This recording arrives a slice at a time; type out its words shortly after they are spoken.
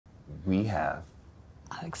we have.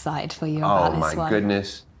 I'm excited for you about this one. Oh, my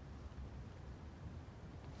goodness.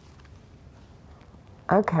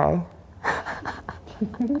 Okay.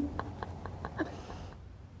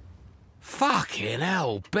 Fucking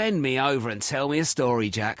hell. Bend me over and tell me a story,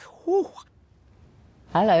 Jack. Whew.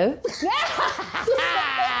 Hello.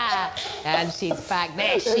 And she's back.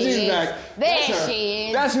 There she is. Back. There she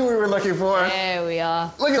is. That's who we were looking for. There we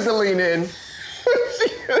are. Look at the lean in.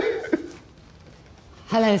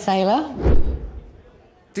 Hello, sailor.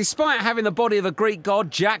 Despite having the body of a Greek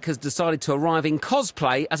god, Jack has decided to arrive in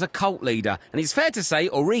cosplay as a cult leader. And it's fair to say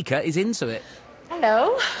Ulrika is into it.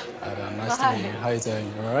 Hello. Hi there, nice to meet you. How you doing?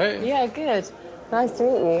 You all right? Yeah, good. Nice to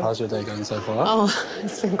meet you. How's your day going so far? Oh,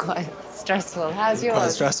 it's been quite stressful. How's yours?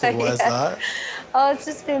 Quite stressful, why is that? Oh, it's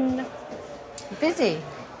just been busy.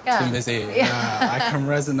 Yeah. It's been busy. Yeah, I can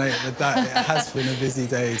resonate with that. It has been a busy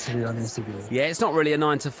day, to be honest with you. Yeah, it's not really a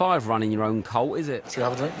 9 to 5 running your own cult, is it? Should we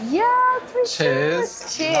have a drink? Yeah, we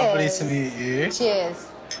Cheers. should. Cheers. Lovely to meet you. Cheers.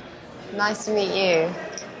 Nice to meet you.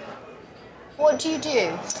 What do you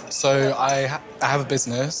do? So I have a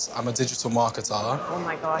business. I'm a digital marketer. Oh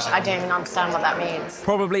my gosh, I don't even understand what that means.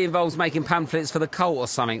 Probably involves making pamphlets for the cult or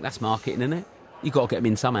something. That's marketing, isn't it? You've got to get them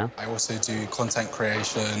in somehow. I also do content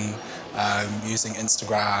creation using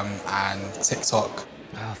Instagram and TikTok.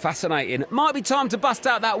 Oh, fascinating. Might be time to bust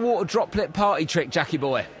out that water droplet party trick, Jackie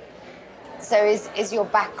boy. So is your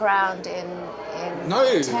background in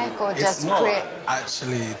No, tech or it's just not.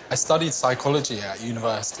 Actually, I studied psychology at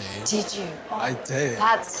university. Did you? I did.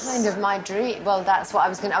 That's kind of my dream. Well, that's what I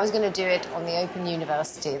was going to do it on the Open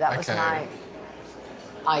University. That was my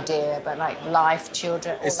idea, but like life,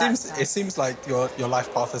 children, all It seems like your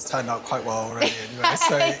life path has turned out quite well already anyway,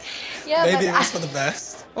 so yeah, maybe it was for the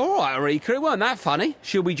best. All right, Ulrika, it weren't that funny.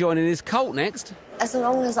 She'll be joining his cult next. As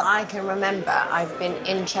long as I can remember, I've been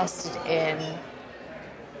interested in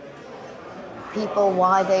people,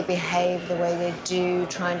 why they behave the way they do,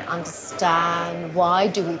 trying to understand why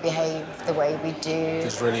do we behave the way we do.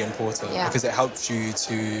 It's really important because it helps you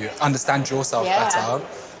to understand yourself better,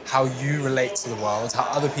 how you relate to the world, how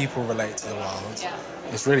other people relate to the world. Yeah.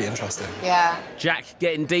 It's really interesting. Yeah. Jack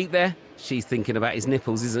getting deep there. She's thinking about his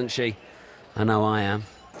nipples, isn't she? I know I am.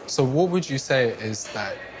 So what would you say is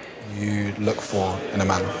that you look for in a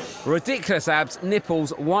man? Ridiculous abs,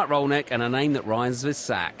 nipples, white roll neck, and a name that rhymes with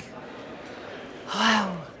sack.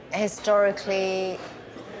 Wow. Historically,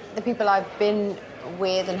 the people I've been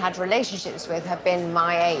with and had relationships with have been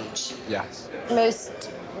my age. Yes.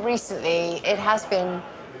 Most recently, it has been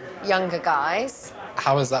younger guys.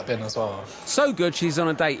 How has that been as well? So good she's on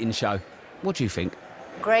a dating show. What do you think?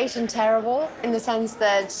 Great and terrible, in the sense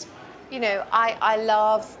that, you know, I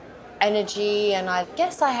love energy, and I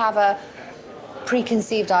guess I have a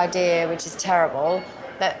preconceived idea, which is terrible,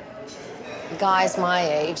 that guys my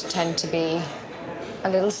age tend to be a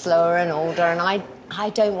little slower and older, and I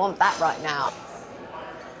don't want that right now.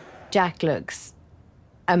 Jack looks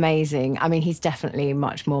amazing. I mean, he's definitely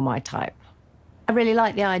much more my type. I really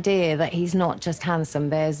like the idea that he's not just handsome,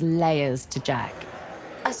 there's layers to Jack.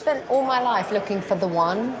 I spent all my life looking for the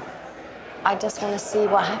one. I just want to see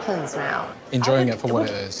what happens now. Enjoying it for what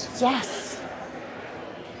it is. Yes.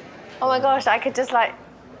 Oh my gosh, I could just like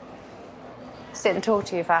sit and talk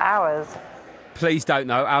to you for hours. Please don't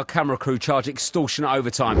know, our camera crew charge extortionate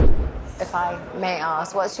overtime. If I may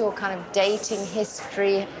ask, what's your kind of dating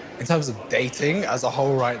history? In terms of dating as a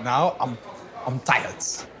whole right now, I'm tired.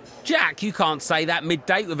 Jack, you can't say that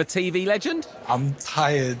mid-date with a TV legend. I'm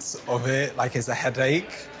tired of it, like it's a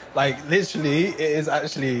headache. Like, literally, it's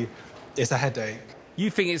a headache.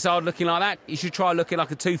 You think it's hard looking like that? You should try looking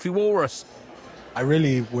like a toothy walrus. I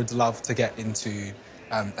really would love to get into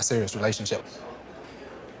a serious relationship.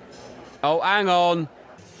 Oh, hang on.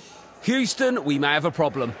 Houston, we may have a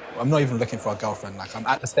problem. I'm not even looking for a girlfriend. Like, I'm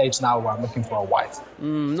at the stage now where I'm looking for a wife.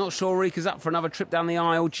 Not sure Rika's up for another trip down the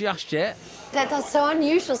aisle just yet. That's so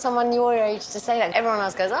unusual, someone your age to say that. Everyone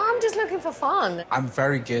else goes, oh, I'm just looking for fun. I'm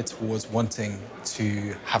very geared towards wanting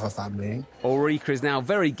to have a family. Ulrika is now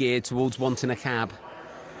very geared towards wanting a cab.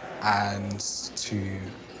 And to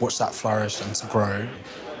watch that flourish and to grow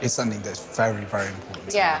is something that's very, very important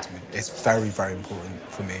to me. It's very, very important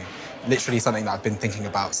for me. Literally something that I've been thinking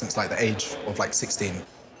about since like the age of like 16.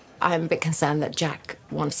 I'm a bit concerned that Jack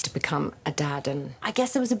wants to become a dad, and I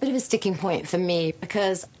guess it was a bit of a sticking point for me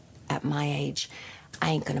because at my age, I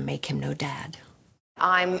ain't gonna make him no dad.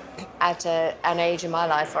 I'm at an age in my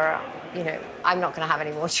life where, you know, I'm not gonna have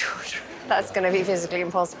any more children. That's gonna be physically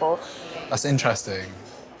impossible. That's interesting.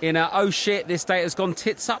 In a, oh shit, this date has gone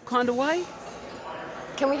tits up kind of way?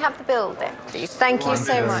 Can we have the bill then, please? Thank you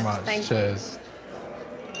so much. Thank you. Cheers.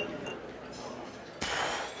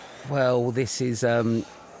 Well, this is,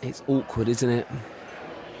 it's awkward, isn't it?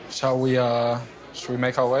 Shall we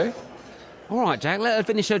make our way? All right, Jack, let her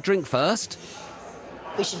finish her drink first.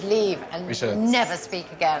 We should leave and We should. never speak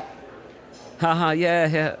again. Haha,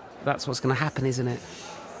 yeah. That's what's going to happen, isn't it?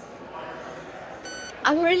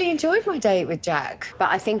 I really enjoyed my date with Jack, but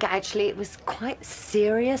I think actually it was quite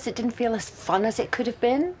serious. It didn't feel as fun as it could have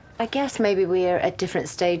been. I guess maybe we're at different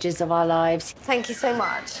stages of our lives. Thank you so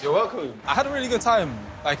much. You're welcome. I had a really good time.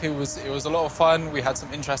 Like, it was a lot of fun. We had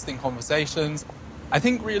some interesting conversations. I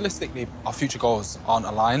think realistically, our future goals aren't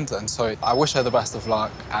aligned, and so I wish her the best of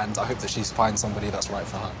luck, and I hope that she finds somebody that's right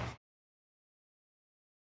for her.